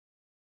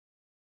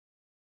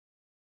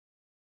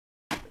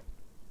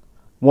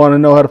Want to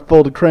know how to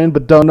fold a crane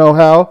but don't know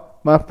how?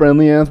 My friend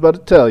Leanne's about to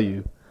tell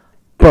you.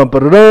 Bump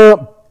it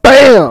up,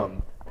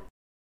 bam!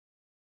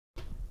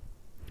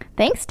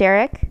 Thanks,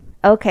 Derek.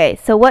 Okay,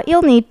 so what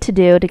you'll need to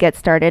do to get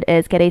started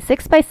is get a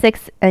 6 by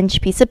 6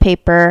 inch piece of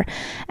paper,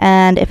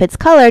 and if it's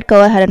colored,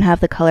 go ahead and have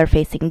the color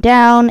facing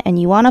down, and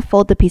you want to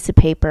fold the piece of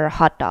paper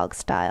hot dog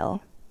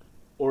style.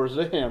 Or is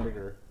it a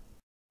hamburger?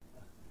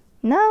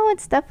 No,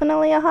 it's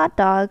definitely a hot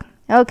dog.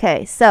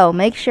 Okay, so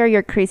make sure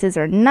your creases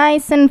are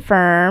nice and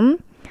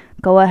firm.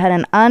 Go ahead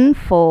and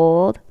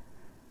unfold.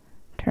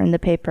 Turn the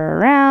paper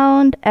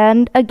around,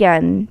 and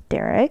again,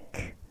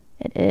 Derek,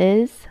 it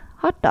is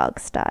hot dog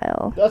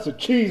style. That's a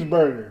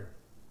cheeseburger.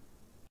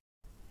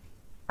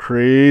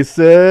 Crease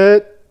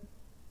it.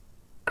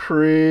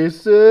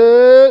 Crease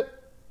it.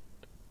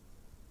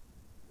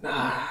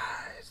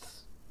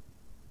 Nice.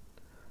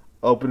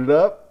 Open it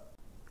up.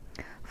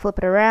 Flip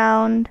it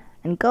around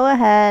and go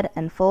ahead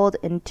and fold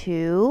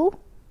into...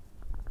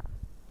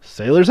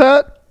 Sailor's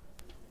hat?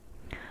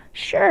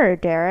 Sure,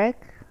 Derek.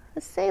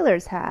 A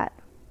sailor's hat.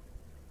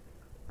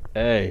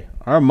 Hey,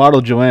 our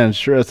model Joanne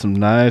sure has some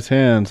nice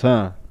hands,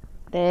 huh?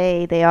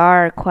 They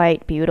are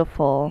quite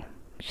beautiful.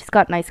 She's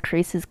got nice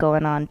creases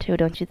going on too,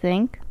 don't you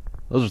think?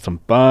 Those are some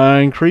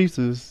fine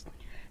creases.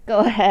 Go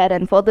ahead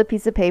and fold the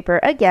piece of paper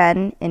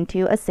again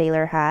into a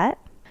sailor hat.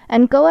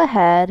 And go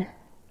ahead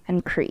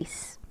and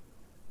crease.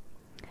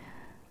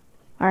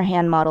 Our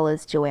hand model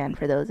is Joanne,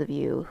 for those of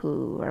you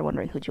who are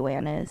wondering who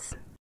Joanne is.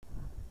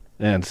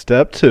 And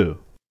step 2.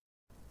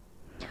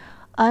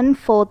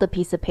 Unfold the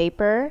piece of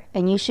paper,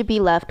 and you should be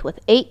left with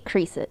 8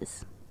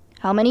 creases.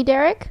 How many,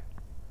 Derek?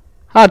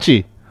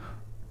 Hachi.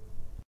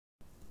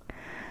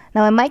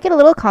 Now, it might get a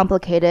little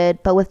complicated,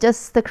 but with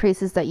just the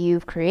creases that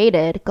you've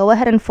created, go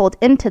ahead and fold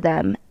into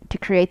them to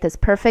create this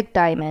perfect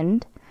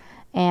diamond.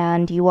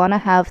 And you want to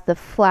have the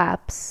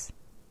flaps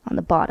on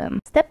the bottom.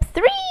 Step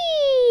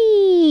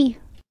 3!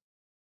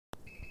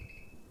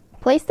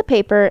 Place the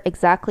paper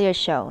exactly as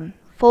shown.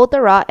 Fold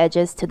the raw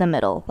edges to the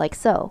middle, like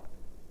so.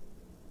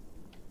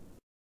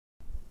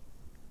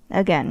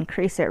 Again,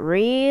 crease it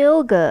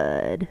real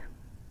good.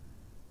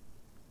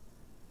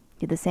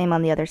 Do the same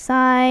on the other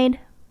side.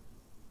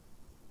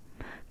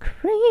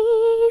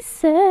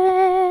 Crease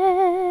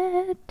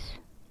it.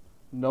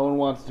 No one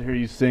wants to hear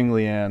you sing,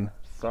 Leanne.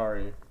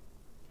 Sorry.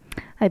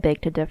 I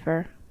beg to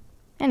differ.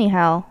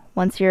 Anyhow,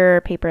 once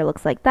your paper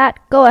looks like that,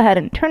 go ahead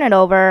and turn it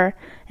over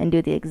and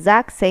do the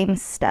exact same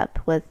step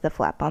with the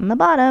flap on the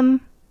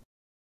bottom.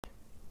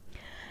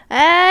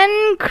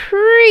 And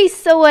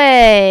crease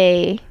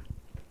away.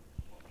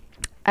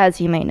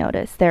 As you may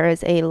notice, there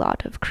is a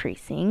lot of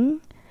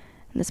creasing.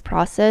 In this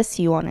process,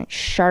 you want it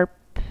sharp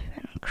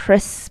and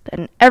crisp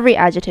and every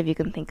adjective you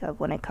can think of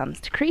when it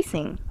comes to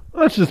creasing.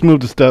 Let's just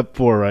move to step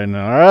 4 right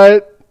now,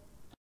 alright?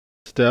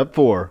 Step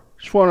 4.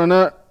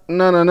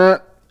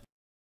 Schwanna-nut.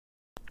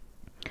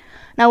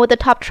 Now with the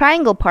top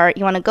triangle part,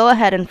 you want to go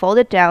ahead and fold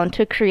it down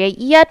to create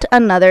yet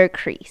another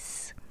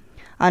crease.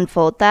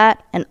 Unfold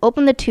that and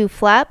open the 2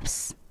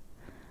 flaps,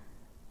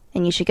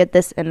 and you should get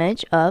this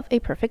image of a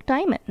perfect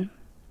diamond.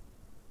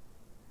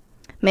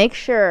 Make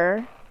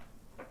sure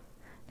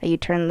that you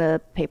turn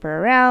the paper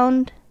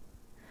around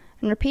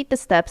and repeat the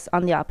steps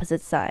on the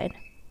opposite side.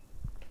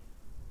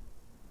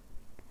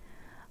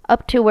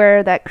 Up to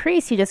where that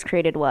crease you just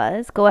created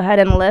was, go ahead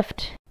and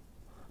lift.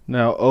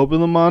 Now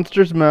open the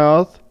monster's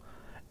mouth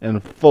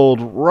and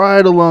fold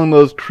right along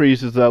those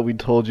creases that we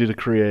told you to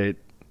create.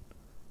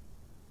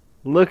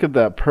 Look at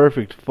that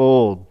perfect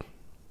fold.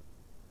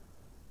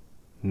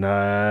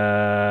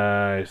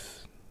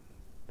 Nice.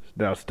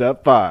 Now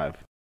step 5.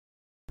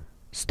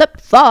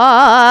 Step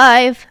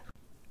 5.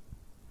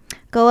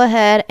 Go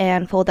ahead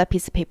and fold that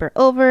piece of paper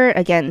over.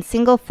 Again,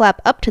 single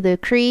flap up to the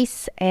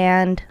crease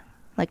and,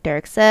 like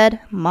Derek said,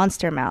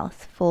 monster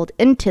mouth. Fold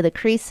into the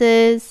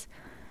creases.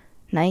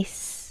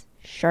 Nice,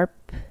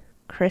 sharp,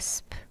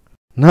 crisp.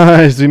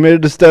 Nice, we made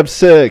it to step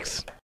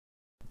 6.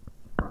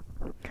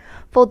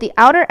 Fold the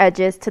outer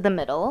edges to the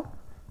middle.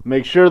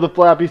 Make sure the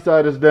flappy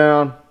side is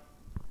down.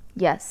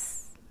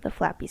 Yes, the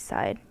flappy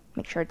side.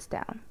 Make sure it's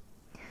down.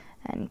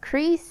 And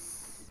crease.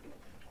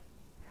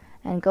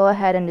 And go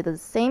ahead and do the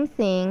same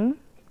thing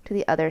to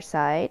the other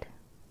side.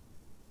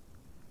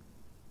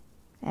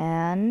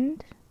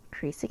 And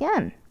crease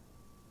again.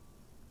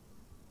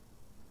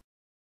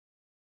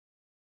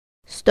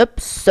 Step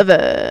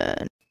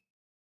 7.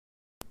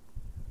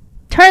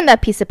 Turn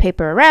that piece of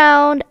paper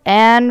around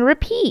and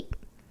repeat.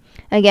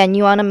 Again,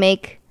 you want to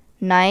make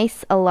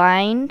nice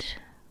aligned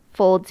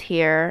folds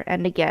here,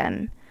 and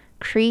again,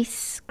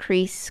 crease,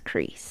 crease,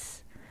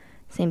 crease.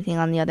 Same thing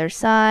on the other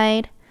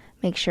side.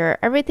 Make sure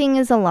everything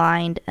is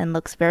aligned and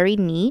looks very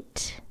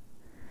neat.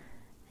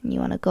 And you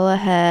want to go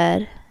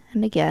ahead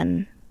and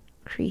again,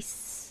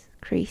 crease,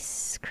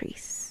 crease,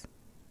 crease.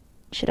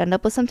 Should end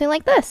up with something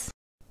like this.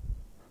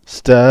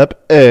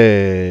 Step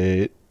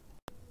 8.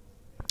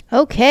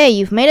 Okay,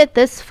 you've made it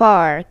this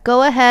far.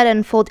 Go ahead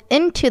and fold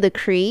into the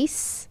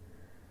crease.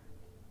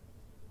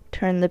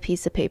 Turn the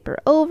piece of paper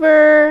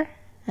over.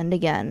 And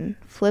again,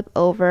 flip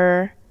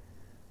over.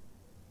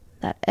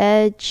 that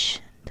edge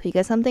till you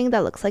get something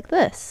that looks like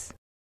this.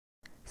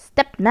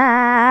 Step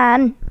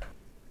 9.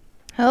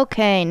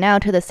 Okay, now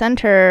to the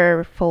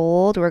center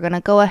fold, we're going to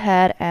go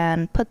ahead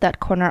and put that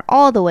corner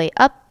all the way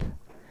up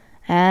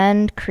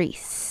and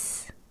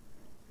crease.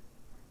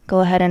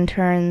 Go ahead and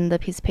turn the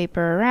piece of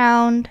paper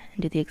around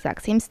and do the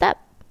exact same step.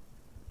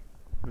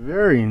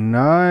 Very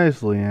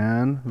nice,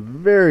 Leanne.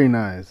 Very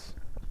nice.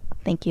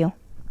 Thank you.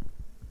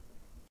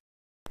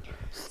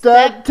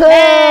 Step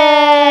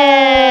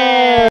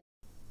 10!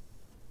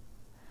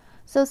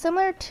 So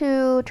similar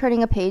to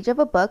turning a page of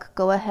a book,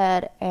 go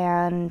ahead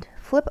and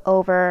flip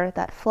over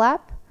that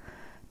flap,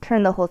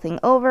 turn the whole thing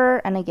over,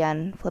 and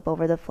again, flip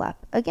over the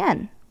flap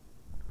again.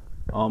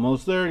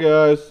 Almost there,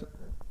 guys.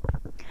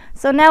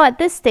 So now at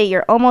this state,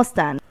 you're almost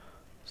done.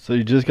 So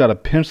you just got to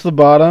pinch the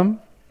bottom.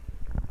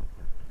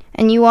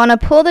 And you want to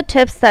pull the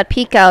tips that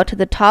peek out to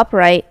the top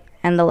right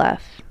and the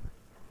left.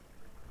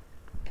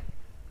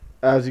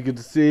 As you can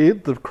see,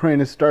 the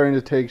crane is starting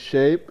to take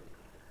shape.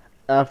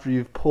 After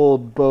you've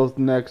pulled both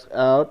necks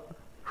out,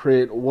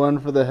 create one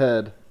for the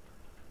head.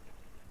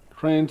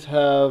 Cranes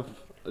have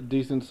a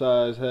decent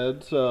sized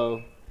head,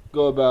 so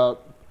go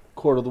about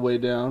quarter of the way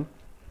down.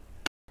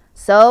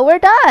 So we're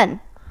done.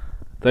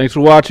 Thanks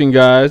for watching,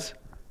 guys.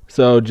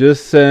 So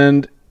just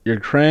send your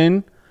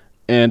crane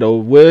and a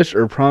wish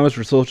or promise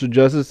for social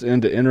justice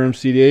into InterIm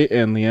CDA,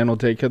 and Leanne will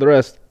take care of the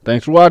rest.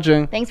 Thanks for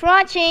watching. Thanks for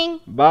watching.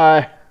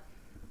 Bye.